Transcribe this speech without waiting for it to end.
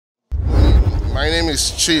My name is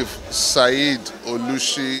Chief Said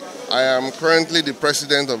Olushi. I am currently the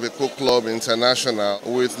president of Eco Club International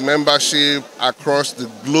with membership across the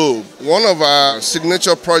globe. One of our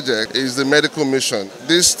signature projects is the medical mission.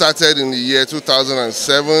 This started in the year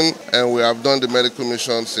 2007 and we have done the medical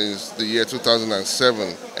mission since the year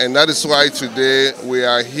 2007. And that is why today we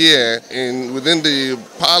are here within the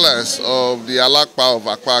palace of the Alapa of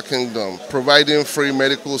Akwa Kingdom, providing free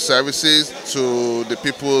medical services to the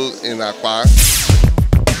people in Akwa.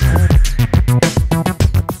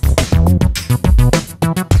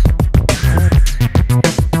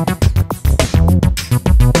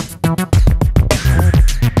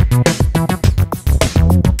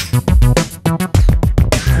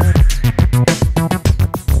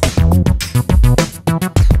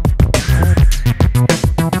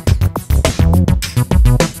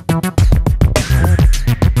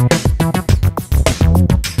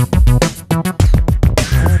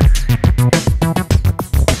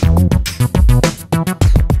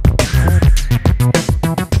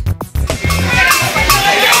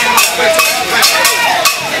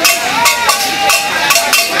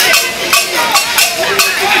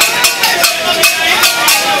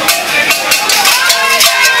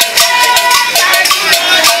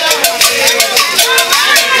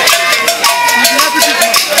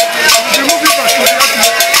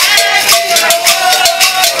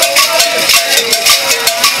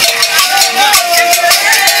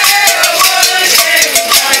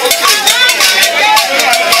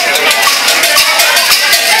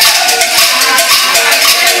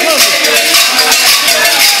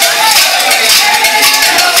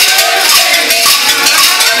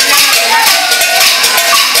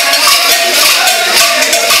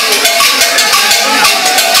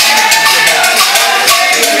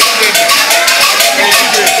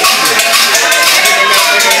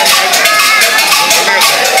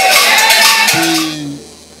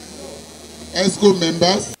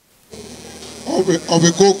 Members of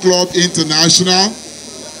Eco Club International,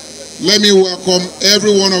 let me welcome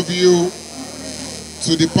every one of you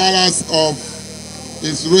to the palace of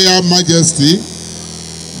His Royal Majesty,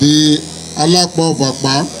 the Alapa of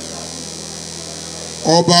Akwa,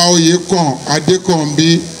 Oba Oyekan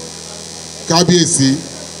Adekanmi Kábíyèsí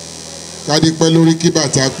Kadipelori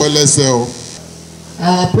Kibata Pelese.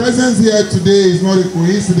 Our presence here today is not a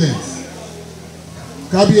coincidence.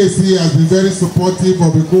 Kábíyèsí has been very supportive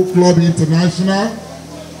of Eco Club International.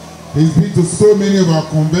 He's been to so many of our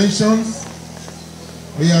conventions.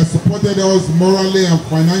 He has supported us morally and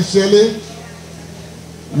financially.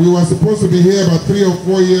 We were supposed to be here about 3 or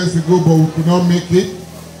 4 years ago, but we could not make it.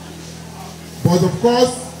 But of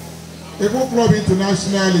course, Eco Club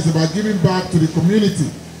International is about giving back to the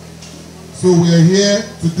community. So we are here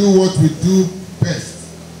to do what we do best,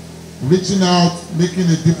 reaching out,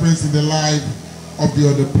 making a difference in the life of the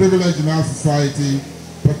underprivileged in our society,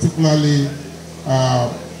 particularly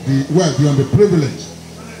the underprivileged.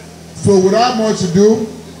 So without much ado,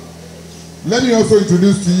 let me also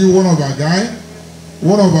introduce to you one of our guys,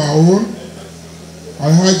 one of our own,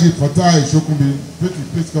 Alhaji Fatai Shokumbi.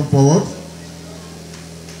 Please come forward.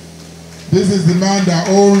 This is the man that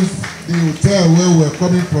owns the hotel where we're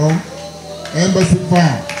coming from, Embassy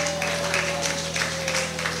Farm.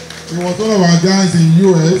 He was one of our guys in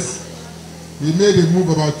the US. He made a move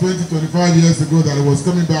about 20-25 years ago that he was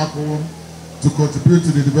coming back home to contribute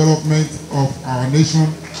to the development of our nation,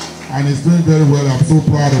 and he's doing very well. I'm so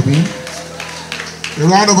proud of him. A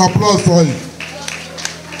round of applause for him.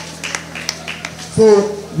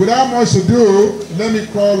 So, without much ado, let me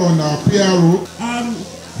call on our PRO.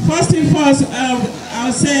 First and foremost,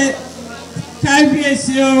 I'll say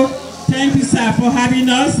Kábíyèsí, thank you, sir, for having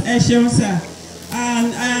us. Ẹ sir.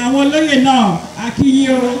 And àwọn olóyè náà, a kí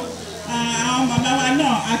yín o.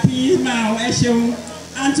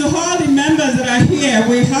 And to all the members that are here,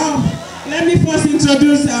 we have, let me first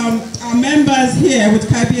introduce our members here with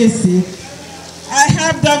Kábíyèsí. I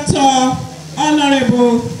have Dr.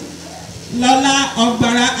 Honorable Lola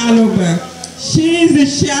Ogbara Alobe. She is the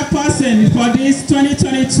chairperson for this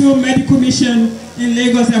 2022 medical mission in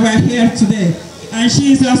Lagos that we're here today. And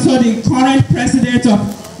she is also the current president of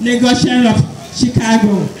Lagosian of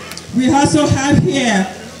Chicago. We also have here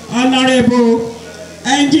Honorable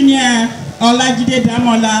Engineer Olajide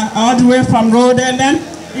Damola, all the way from Rhode Island.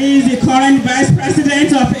 He is the current vice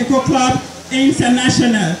president of Eco Club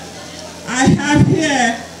International. I have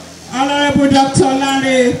here Honorable Dr.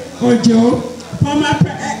 Larry Ojo, former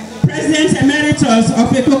President Emeritus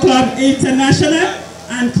of Eco Club International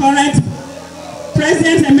and current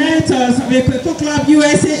President Emeritus of Eco Club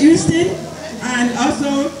USA Houston, and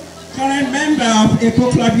also current member of Eco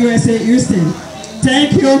Club USA Houston.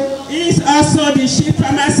 Thank you. He is also the chief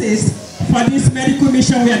pharmacist for this medical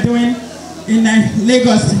mission we are doing in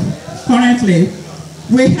Lagos currently.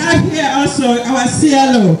 We have here also our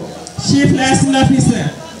CLO, Chief Liaison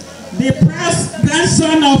Officer, the proud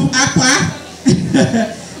grandson of Aqua,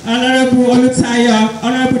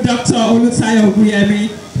 Honorable Dr. Olutayo Oguyemi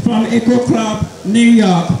from Eco Club, New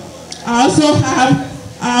York. I also have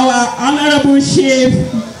our Honorable Chief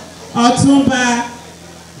Otumba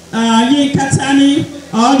Yinkatani,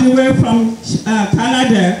 all the way from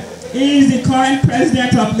Canada. He is the current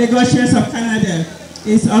president of Lagosians of Canada.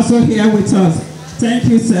 He's also here with us. Thank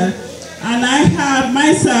you, sir. And I have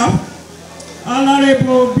myself,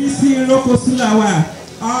 Honorable BC Rokosulawa.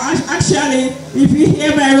 Actually, if you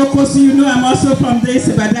hear my Rokosu, you know I'm also from this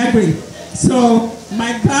Badagry. So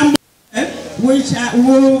my grandmother, which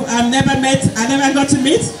I never met, I never got to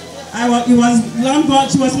meet. She was long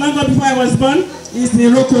gone before I was born. Is the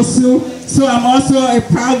Rokosu. So I'm also a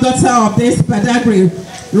proud daughter of this Badagry,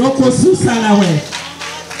 Rokosu Salawe,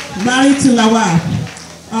 married to Lawa.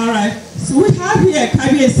 All right. So we have here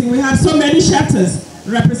Kabiesi. We have so many chapters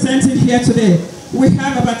represented here today. We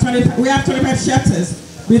have about 25 chapters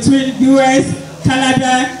between US,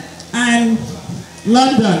 Canada, and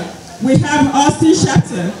London. We have Austin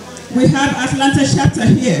chapter. We have Atlanta chapter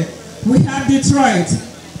here. We have Detroit.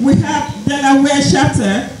 We have Delaware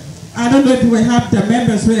chapter. I don't know if we have the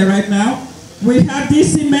members here right now. We have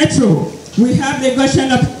DC Metro. We have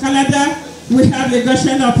Lagosian of Canada. We have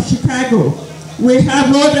Lagosian of Chicago. We have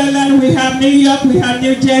Rhode Island. We have New York. We have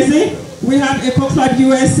New Jersey. We have Eco Club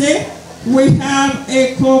USA. We have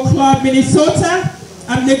Eco Club Minnesota.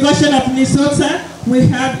 I'm Lagosian of Minnesota. We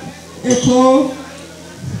have Eco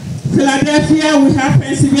Philadelphia. We have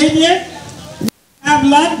Pennsylvania. We have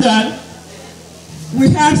London. We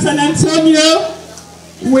have San Antonio.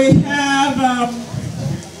 We have,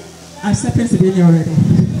 I said Pennsylvania already.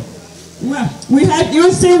 Well, we have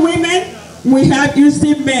Houston women. We have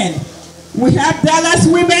Houston men. We have Dallas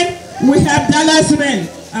women. We have Dallas men.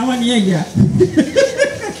 I want to hear you.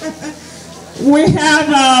 We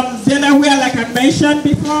have Delaware, like I mentioned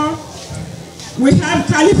before. We have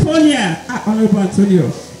California. Honorable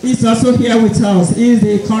Antonio is also here with us. He is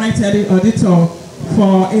the current auditor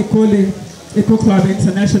for Eco Club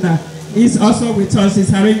International. He's also with us.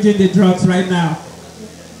 He's arranging the drugs right now.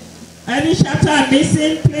 Any chapter I'm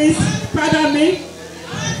missing, please pardon me.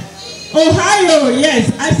 Ohio,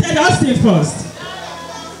 yes. I said Austin first.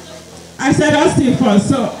 I said Austin first.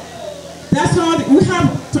 So that's all. We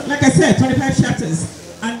have, like I said, 25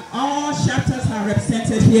 chapters. And all chapters are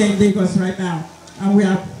represented here in Lagos right now. And we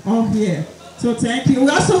are all here. So thank you. We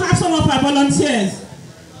also have some of our volunteers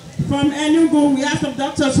from Hennugbe. We have some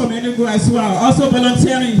doctors from Hennugbe as well, also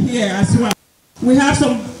volunteering here as well. We have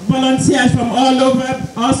some volunteers from all over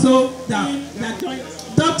also that joined.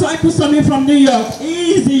 Dr. Ekusomi from New York.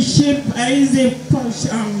 He is the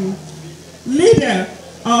leader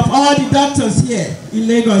of all the doctors here in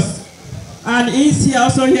Lagos. And he's here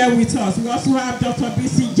also here with us. We also have Dr.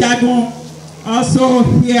 BC Jagon also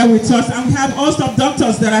here with us. And we have a host of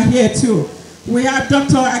doctors that are here too. We have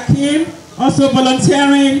Dr. Akim also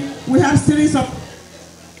volunteering. We have series of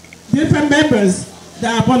different members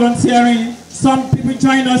that are volunteering. Some people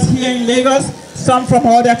join us here in Lagos, some from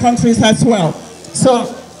other countries as well.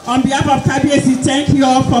 So, on behalf of KBSC, thank you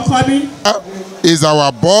all for coming. Is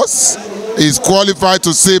our boss. Is qualified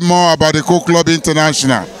to say more about Eco Club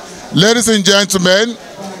International. Ladies and gentlemen,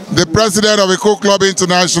 the president of Eco Club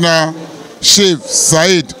International, Chief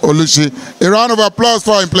Saheed Olushi. A round of applause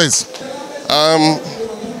for him, please.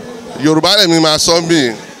 Yorùbá lèmi máa sọ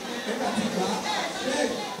bí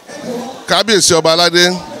Kábíyèsí ọba aládé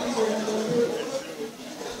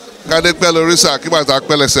kádé pẹ́ lórí sà kí bàtà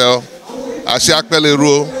pẹ́ lẹ́sẹ̀ ọ àṣẹ apẹ́ lè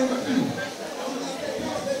ru o.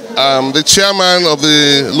 The chairman of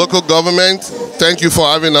the local government, thank you for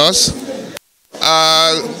having us.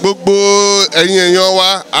 Gbogbo ẹ̀yin èèyàn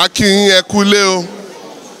wa a kí yín ẹ kú lé o.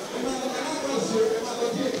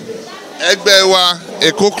 Ẹgbẹ́ wa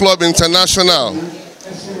Eco Club International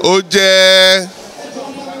ó jẹ́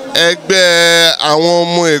ẹgbẹ́ àwọn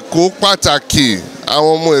ọmọ Èkó pàtàkì,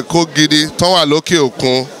 àwọn ọmọ Èkó gidi tó wà lókè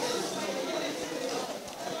òkun.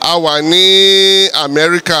 A wà ní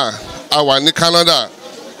America, a wà ní Canada,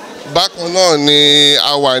 bákan náà ni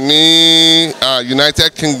a wà ní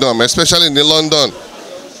United Kingdom, especially ní London.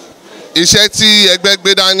 Iṣẹ́ tí ẹgbẹ́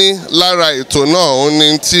gbé dání lára ètò náà ó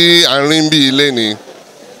ní tí à ń rí bí ilé ni.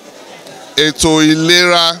 Ètò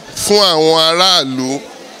ìlera fún àwọn aráàlú,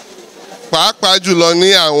 pàápàá jùlọ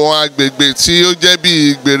ní àwọn agbègbè tí ó jẹ́ bí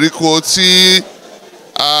ìgbèríko tí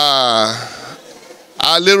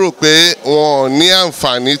a lérò pé wọn ò ní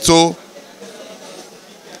àǹfààní tó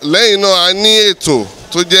lẹ́yìn náà a ní ètò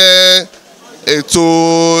tó jẹ́ ètò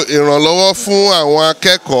ìrànlọ́wọ́ fún àwọn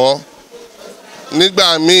akẹ́kọ̀ọ́.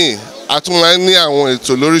 Nígbà míì a tún máa ń ní àwọn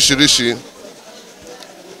ètò lóríṣiríṣi.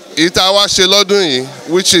 Ìta wá ṣe lọ́dún yìí,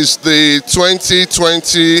 which is the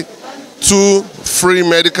 2022 free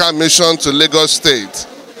medical mission to Lagos State.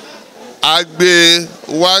 A gbé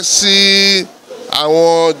wá sí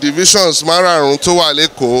àwọn divisions márààrún tó wà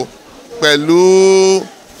lÉkòó pẹ̀lú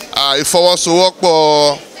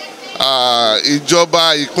ìfọwọ́sowọ́pọ̀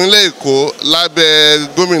ìjọba ìpínlẹ̀ Èkó lábẹ́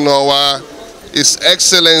gómìnà wa His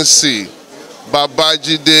Excellency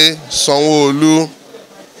Babájídé Sanwó-Olú.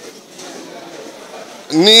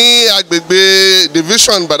 Ní agbègbè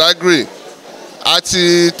division Badagry, a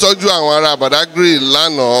ti tọ́jú àwọn ará Badagry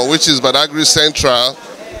lánàá, which is Badagry Central.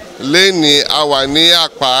 Lẹ́ni a wà ní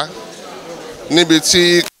Àpá níbi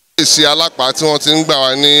tí kábíyèsí Alapa tí wọ́n ti ń gbà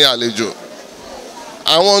wá ní àlejò.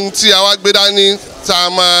 Àwọn tí a wá gbé dání tá a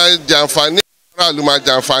máa jàǹfààní aráàlú máa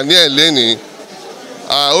jàǹfààní ẹ̀ lẹ́ni.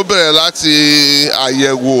 Ó bẹ̀rẹ̀ láti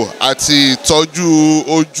àyẹ̀wò àti ìtọ́jú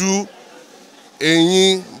ojú,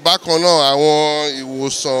 eyín, bákan náà àwọn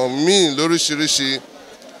ìwòsàn míì lóríṣiríṣi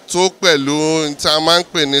tó pẹ̀lú tí a máa ń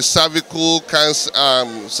pè ní cervical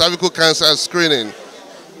cancer screening.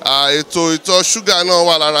 Ètò ìtọ̀ ṣúgà náà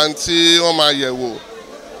wà lára tí wọ́n máa yẹ̀wò.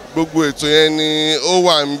 Gbogbo ètò yẹn ni ó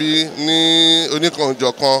wà níbí ní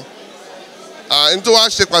oníkanòjọ̀kan. Ní tó wá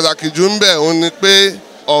ṣe pàtàkì jù ń bẹ̀ òun ni pé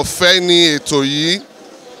ọ̀fẹ́ ni ètò yìí.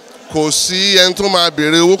 Kò sí ẹni tó máa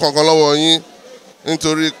béèrè owó kankan lọ́wọ́ yín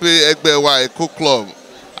nítorí pé ẹgbẹ́ wa Èkó Club,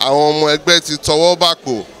 àwọn ọmọ ẹgbẹ́ ti tọwọ́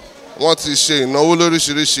bàpò, wọ́n ti ṣe ìnáwó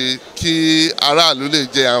lóríṣiríṣi kí aráàlú lè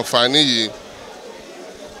jẹ àǹfààní yìí.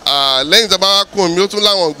 Lẹ́yìn tí a bá wá kó mi, ó tún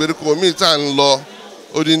láwọn ìgbèríko míì tá à ń lọ.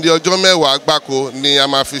 Odindi ọjọ́ 10 gbáko ni a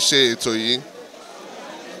máa fi ṣe ètò yìí.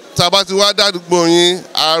 Tá a bá ti wá dádúgbò yín,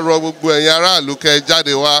 a rọ gbogbo ẹ̀yin aráàlú kẹ́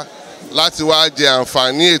jáde wá láti wá jẹ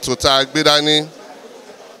àǹfààní ètò tá a gbé dání.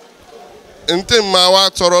 Ntẹ́ máa wá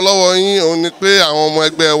tọrọ lọ́wọ́ yín òun ni pé àwọn ọmọ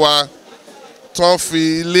ẹgbẹ́ wa tán fi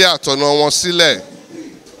ilé àtọ̀nà wọn sílẹ̀,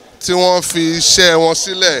 tí wọ́n fi iṣẹ́ wọn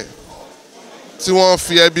sílẹ̀, tí wọ́n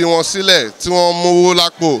fi ẹbí wọn sílẹ̀, tí wọ́n mówó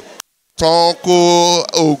lápò, tán kó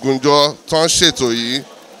oògùn jọ, tán ṣètò yìí.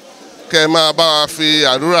 Kẹ́ máa bá wa fi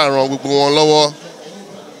àdúrà ran gbogbo wọn lọ́wọ́.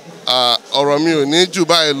 Ọ̀rọ̀ mi ò ní jù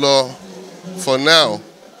báyìí lọ for now.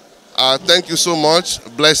 Thank you so much.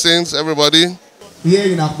 Blessings, everybody.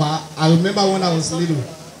 Here in Apa, I remember when I was little.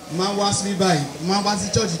 Man was me by. Man was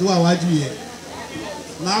the church do what you here.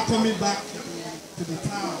 Now coming back to the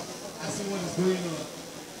town, I see what is going on.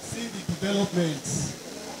 See the developments.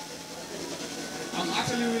 I'm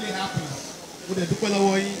actually really happy with the Dúpẹ́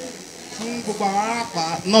lọ́wọ́ yín. Fún gbogbo àwọn ará Apa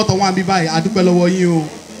náà tó wà níbí báyìí, a dúpẹ́ lọ́wọ́ yín o.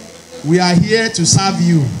 We are here to serve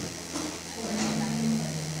you.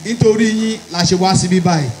 Nítorí yín la ṣe wá síbí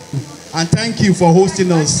báyìí. And thank you for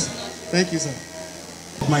hosting us. Thank you, sir.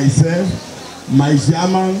 Myself, my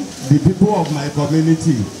chairman, the people of my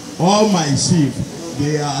community, all my chief,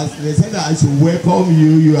 they said that I should welcome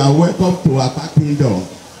you. You are welcome to Apa Kingdom.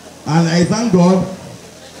 And I thank God,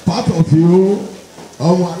 part of you,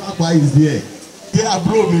 Alapa is there. Kí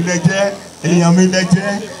àbúrò mi lẹ jẹ́, èèyàn mi lẹ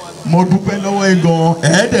jẹ́, mo dúpẹ́ lọ́wọ́ yín gan.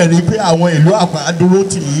 Ẹ̀ẹ́dẹ̀ rí pé àwọn ìlú Apa dúró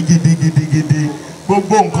tì yín gidigidi.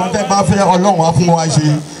 Gbogbo nǹkan tẹ́ bá fẹ́ Ọlọ́run á fún wa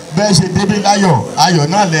ṣe. Bẹ́ẹ̀ ṣe débí láyọ̀, ayọ̀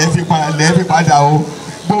náà lẹ́ẹ̀ fi padà o.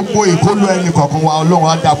 Gbogbo ìkólú ẹni kọ̀ọ̀kan wa Ọlọ́run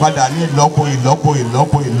á dá padà ní ìlọ́po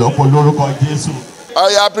lórúkọ Jésù. I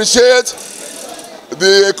appreciate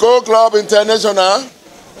the Èkó Club International,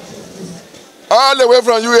 all the way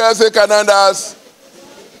from USA, Canada,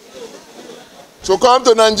 to come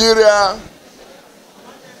to Nigeria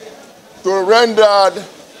to render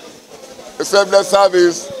a selfless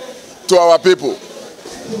service to our people.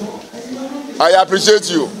 I appreciate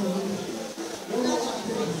you.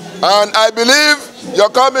 And I believe you're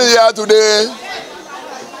coming here today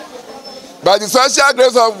by the special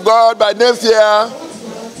grace of God. By next year,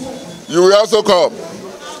 you will also come.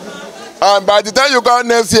 And by the time you come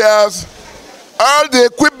next year, all the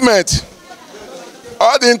equipment,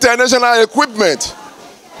 all the international equipment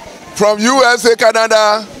from USA,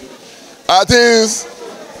 Canada, are things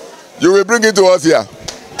you will bring it to us here.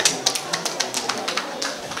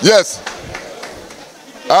 Yes.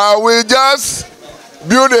 We just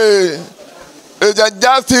built a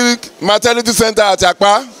gigantic maternity center at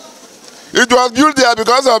Akpa. It was built there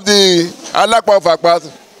because of the Alapa of Akpa.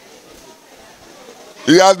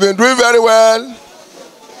 He has been doing very well.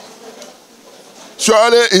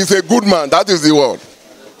 Surely he's a good man. That is the word.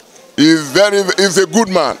 He's a good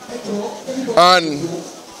man. And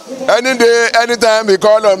any day, anytime he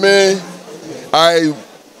calls on me, I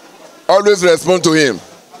always respond to him.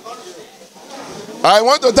 I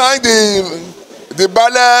want to thank the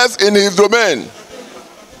ballers in his domain.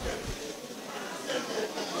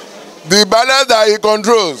 The ballers that he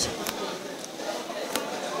controls.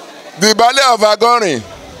 The ballet of Awori.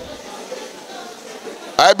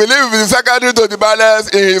 I believe he is the secretary to the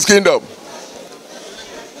ballers in his kingdom.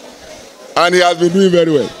 And he has been doing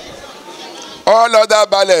very well. All other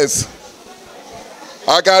ballets.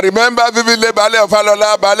 I can remember vividly ballet of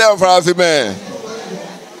Alola, ballet of Rasime.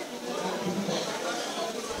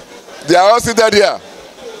 They are all seated here.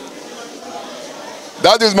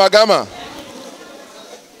 That is Magama.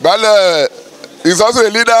 Ballet is also a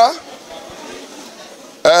leader.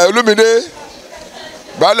 Lumide,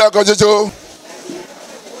 ballet Kochecho.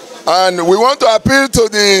 And we want to appeal to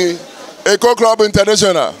the Eco Club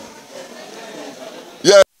International.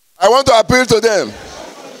 Yes, I want to appeal to them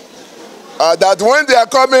that when they are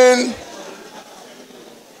coming,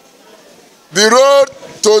 the road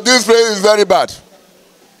to this place is very bad.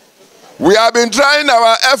 We have been trying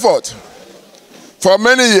our effort for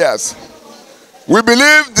many years. We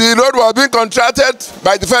believe the road was being contracted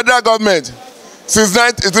by the federal government since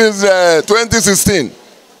 2016.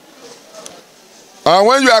 And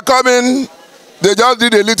when you are coming, they just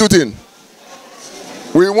did a little thing.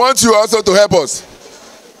 We want you also to help us.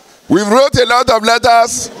 We've wrote a lot of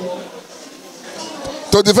letters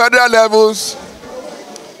to the federal levels.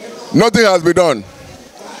 Nothing has been done.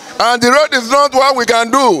 And the road is not what we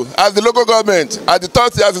can do as the local government, as the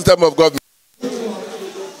third-tier system of government.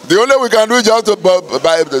 The only we can do is just to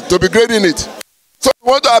be grading it. So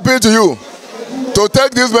we want to appeal to you to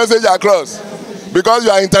take this message across because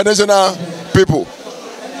you are international people.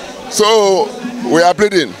 So we are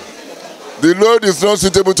pleading. The road is not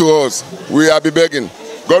suitable to us. We are begging.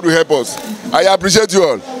 God will help us. I appreciate you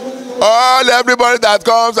all. Everybody that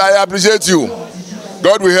comes, I appreciate you.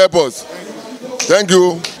 God will help us. Thank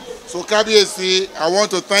you. So Kabiyesi, I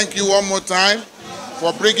want to thank you one more time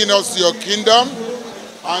for bringing us to your kingdom,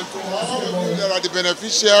 and to all of you that are the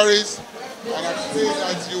beneficiaries. And I pray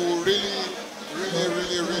that you will really,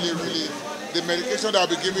 the medication that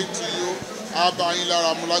will be given to you,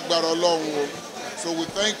 so we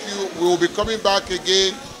thank you. We will be coming back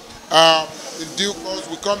again in due course.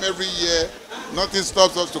 We come every year. Nothing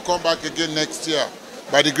stops us to come back again next year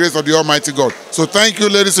by the grace of the Almighty God. So thank you,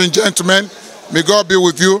 ladies and gentlemen. May God be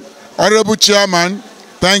with you. Honorable Chairman,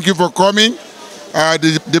 thank you for coming.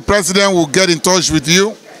 The President will get in touch with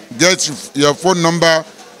you, get your phone number,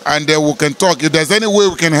 and then we can talk. If there's any way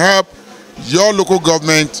we can help your local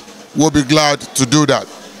government, we'll be glad to do that.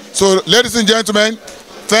 So, ladies and gentlemen,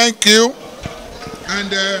 thank you. And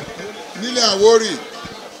Nile Awori,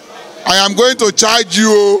 I am going to charge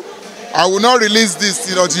you. I will not release this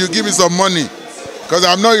until you give me some money, because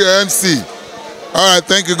I'm not your MC. All right,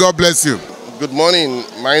 thank you. God bless you. Good morning.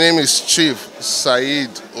 My name is Chief Said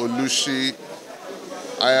Olushi.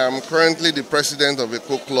 I am currently the president of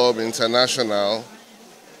Eco Club International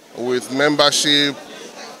with membership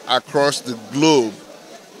across the globe.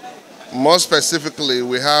 More specifically,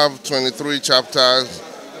 we have 23 chapters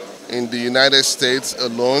in the United States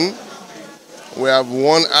alone. We have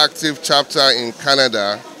one active chapter in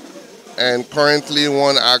Canada and currently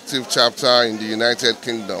one active chapter in the United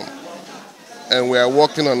Kingdom. And we are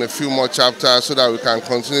working on a few more chapters so that we can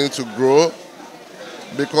continue to grow.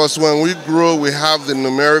 Because when we grow, we have the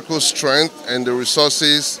numerical strength and the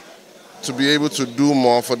resources to be able to do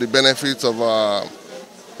more for the benefit of our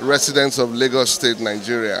residents of Lagos State,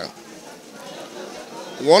 Nigeria.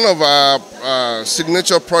 One of our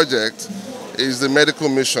signature projects is the medical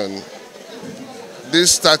mission.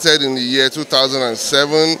 This started in the year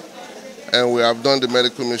 2007, and we have done the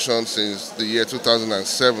medical mission since the year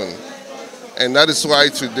 2007. And that is why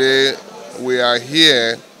today we are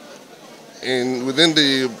here within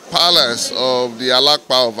the palace of the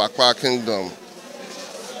Alapa of Akwa Kingdom,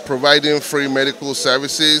 providing free medical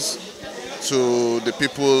services to the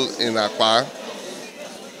people in Akwa.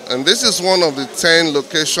 And this is one of the 10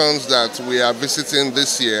 locations that we are visiting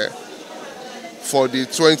this year for the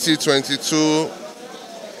 2022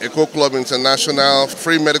 Eco Club International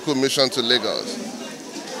Free Medical Mission to Lagos.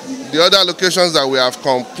 The other locations that we have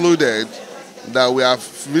concluded that we have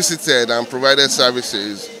visited and provided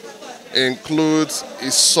services includes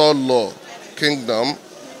Isolo Kingdom,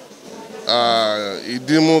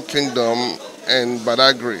 Idimu Kingdom, and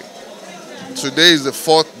Badagry. Today is the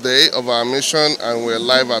 4th day of our mission and we're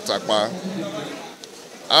live at Akwa.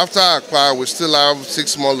 After Akwa, we still have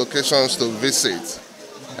 6 more locations to visit,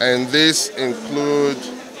 and these include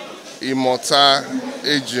Imota,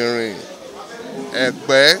 Ejiri,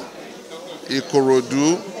 Egbe,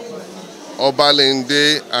 Ikorodu,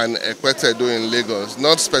 Obalende and Ekwetedo in Lagos.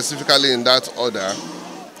 Not specifically in that order,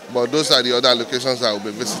 but those are the other locations I will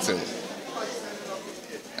be visiting.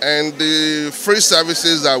 And the free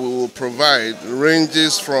services that we will provide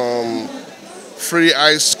ranges from free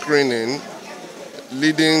eye screening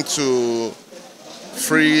leading to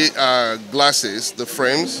free glasses, the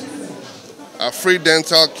frames, free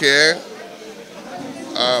dental care,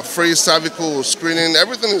 free cervical screening.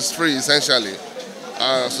 Everything is free essentially.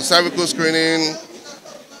 So cervical screening,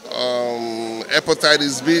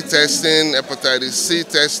 hepatitis B testing, hepatitis C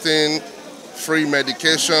testing, free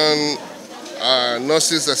medication,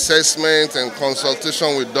 nurses assessment and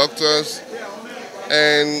consultation with doctors.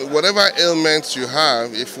 And whatever ailments you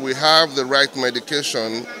have, if we have the right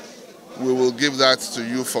medication, we will give that to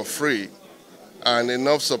you for free. And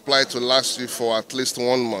enough supply to last you for at least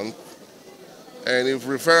 1 month. And if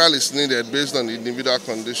referral is needed based on the individual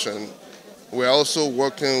condition, we're also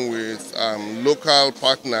working with local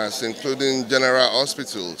partners, including general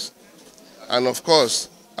hospitals. And of course,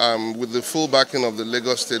 with the full backing of the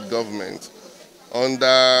Lagos State government,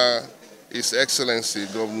 under His Excellency,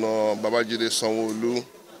 Governor Babajide Sanwo-Olu.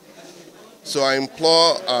 So I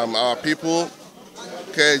implore our people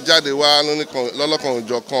kẹ́ jáde wá lọ́lọ́kan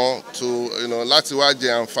òjọ̀kan to láti wá jẹ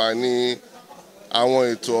àǹfààní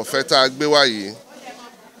àwọn ètò ọ̀fẹ́ tá a gbé wá yìí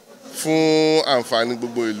fún àǹfààní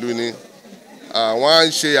gbogbo ìlú ni. Wọ́n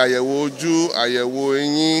á ṣe àyẹ̀wò ojú, àyẹ̀wò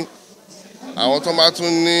eyín, àwọn tó bá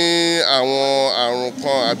tún ní àwọn àrùn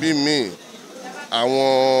kan àbí míì,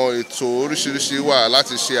 àwọn ètò oríṣiríṣi wà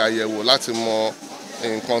láti ṣe àyẹ̀wò láti mọ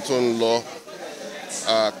nǹkan tó ń lọ.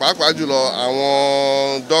 Pàápàá jùlọ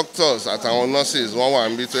àwọn doctors àtàwọn nurses wọ́n wà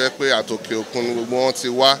níbi tó yẹ pé àtòkè òkun ni gbogbo wọn ti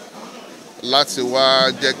wá láti wá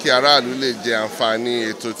jẹ́ kí aráàlú lè jẹ àǹfààní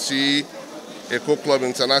ètò tí Èkó Club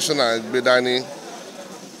International gbé dání.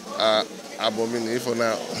 Àbọ̀ mi nìyí for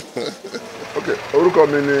now. Okay, orúkọ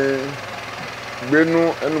mi ni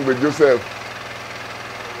Gbenu Hennugbe Joseph,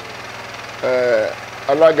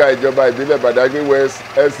 alága ìjọba ìbílẹ̀ Badagry West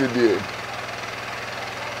LCDA.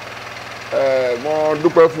 Mo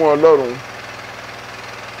dúpẹ́ fún Ọlọ́run,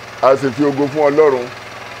 a sì fi ògo fún Ọlọ́run.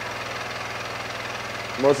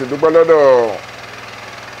 Mo sì dúpẹ́ lọ́dọ̀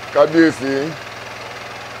kábíyèsí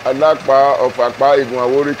Alapa of Apa Egun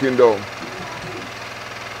Awori Kingdom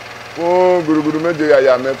fún gudugudu méje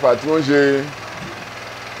yàyà mẹ́fà tí wọ́n ṣe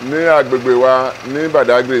ní agbègbè wa ní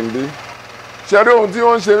Badagry níbí. Ṣé rí ohun tí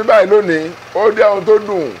wọ́n ń ṣe báyìí lónìí, ó jẹ́ ohun tó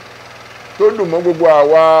dùn mọ́ gbogbo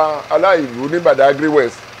àwa aláìlú ní Badagry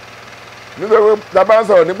West. Nítorí tá bá ń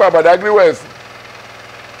sọ̀rọ̀ nípa Badagry West,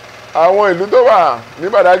 àwọn ìlú tó wà ní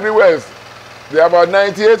Badagry West, there are about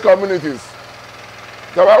 98 communities.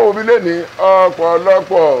 Tá bá wo bí lónìí,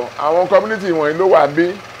 ọ̀pọ̀lọpọ̀ àwọn community wọ̀nyí ló wà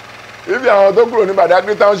níbí. Ibi àwọn tó kúrò ní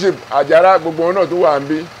Badagry Township, Àjàrà, gbogbo wọn náà tó wà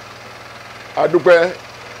níbí.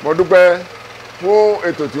 Mo dúpẹ́ fún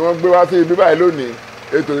ètò tí wọ́n gbé wá sí ibi báyìí lónìí,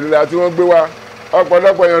 ètò ìlera tí wọ́n gbé wá.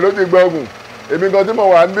 Ọ̀pọ̀lọpọ̀ èèyàn ló ti gbọ́ Ògùn. Èmi gan tí mo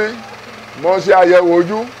wà níbí, mo ṣe àyẹ̀wò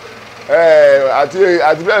ojú àti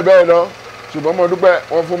bẹ́ẹ̀ bẹ́ẹ̀ lọ. Ṣùgbọ́n mo dúpẹ́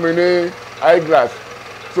wọ́n fún mi ní eyeglass.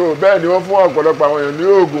 So bẹ́ẹ̀ ni wọ́n fún ọ̀pọ̀lọpọ̀ àwọn èèyàn ní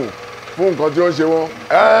oògùn fún nǹkan tí ó ń ṣe wọ́n.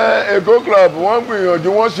 Èkó Club wọ́n gbìyànjú,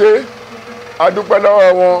 wọ́n ṣe, a dúpẹ́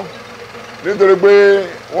lọ́wọ́ wọn nítorí pé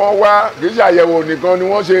wọ́n wá, kì í ṣe àyẹ̀wò nìkan ni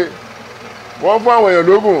wọ́n ṣe, wọ́n fún àwọn èèyàn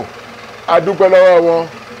lóògùn, a dúpẹ́ lọ́wọ́ wọn.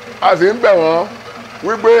 A sì ń bẹ̀ wọ́n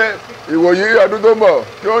wípé ìwòyí ọdún tó ń bọ̀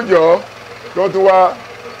tí ó ń jọ tó tún wá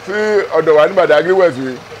sí ọ̀dọ̀ wa ní Badagry West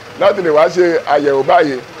láti lè wá ṣe àyẹ̀wò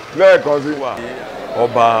báyìí lẹ́ẹ̀kan sí.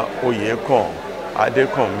 Ọba Oyekan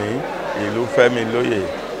Adekanmi ìlú Hufemiloye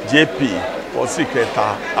JP Possi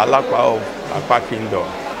kẹta Alapa of Apa Kingdom.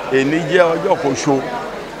 Èní jẹ́ ọjọ́ kòṣó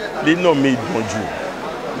nínú mi dùn jù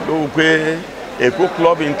ló pé Èkó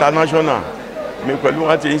Club International mi pẹ̀lú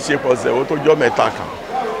wọn ti ń ṣe pọ̀sẹ̀ ó tó jọ́ mẹ́ta kan.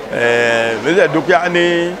 Mílẹ̀ dúkìá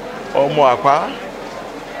ní ọmọ Àpá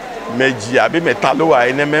méjì àbí mẹ́ta ló wà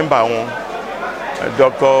ní mẹ́mbà wọn.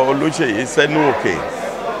 Dr. Olóṣèyí Sẹ́núòkè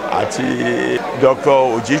àti Dr.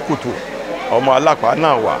 Òjìkùtù ọmọ Alapa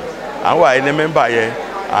náà wà. Àwọn wà ní mẹ́mbà yẹn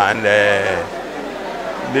and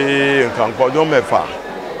ní nǹkan ọdún mẹ́fà.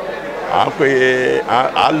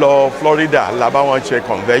 A lọ Florida la bá wọn ṣe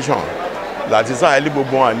convention láti sáyẹ́lì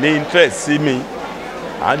gbogbo wọn ní interest sí mi.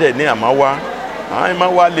 À dẹ̀ ní àmọ́ wá. Àwọn máa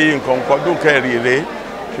wá lé nǹkan ọdún kẹrin rẹ̀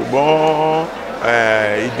ṣùgbọ́n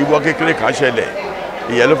ìdíwọ́ kékeré kan ṣẹlẹ̀.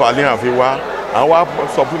 Ìyẹn ló fà ní àfi wá. Àwọn wá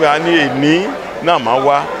sọ fún mi a ní èní náà máa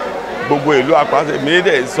wá gbogbo ìlú àpáṣẹ mi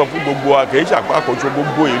dẹ̀ sọ fún gbogbo àkèéṣà àpákòṣo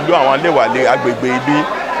gbogbo ìlú àwọn aléwàlé agbègbè ibi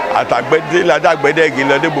àtàgbẹ́dẹ́ ládàgbẹ́dẹ́gì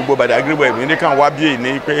lọ́dẹ gbogbo Badagry West mi ní káwọn wá bí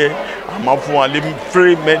èní pé àmọ́ fún wọn lé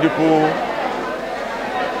free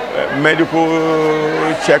medical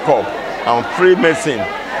check-up and free medicine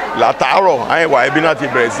látàárọ̀ àyìn wà ibi náà ti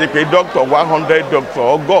bẹ̀rẹ̀ sí pé doctor 100 doctor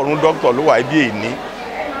ọgọ́rùn-ún doctor ló wà ibi èní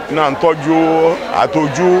náà ń tọ́jú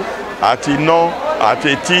àtọ́jú àti iná àti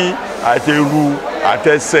etí àti eru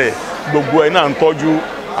àtẹsẹ̀ gbogbo ẹ̀ náà ń tọ́jú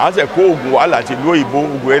àṣẹ kó oògùn wà láti ìlú òyìnbó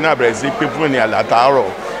oògùn ẹ̀ náà bẹ̀rẹ̀ sí pé fún ènìyàn látàárọ̀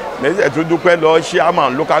lẹ́sẹ̀ tó dúpẹ́ lọ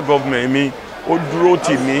chairman local government mi ó dúró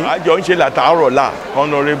tì mí àjọ ń ṣe látàárọ̀ là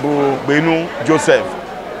honourable Gbenu Joseph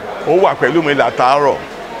ó wà pẹ̀lú mi látàárọ̀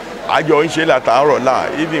àjọ ń ṣe látàárọ̀ là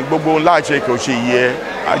even gbogbo ńlá ṣe kò ṣe yẹ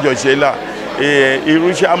àjọ ṣe là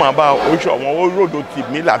irú chairman bá oṣù àwọn ó ròdò tì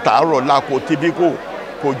mí látàárọ̀ là kò tibí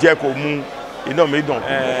kò jẹ́ kò mú iná mi dùn.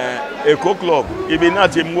 Èkó club ibi náà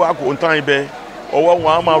ti mú wa kò ń tán ibẹ̀ ọwọ́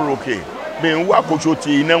wọn á máa ròkè bí n wá kóso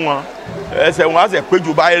ti iná wọn ẹsẹ̀ wọn á sẹ̀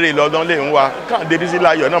péjú báyìí lọ́dún lè ń wa káà débi sí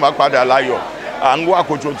láyọ̀ náà máa padà láyọ̀ à ń wá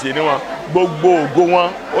kóso ti iná wọn gbogbo ògo wọn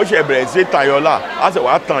ó ṣe bẹ̀rẹ̀ sí tàyọ̀ là á sẹ̀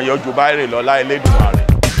wá tàn yọ ju báyìí lọ́la Elédùmarè.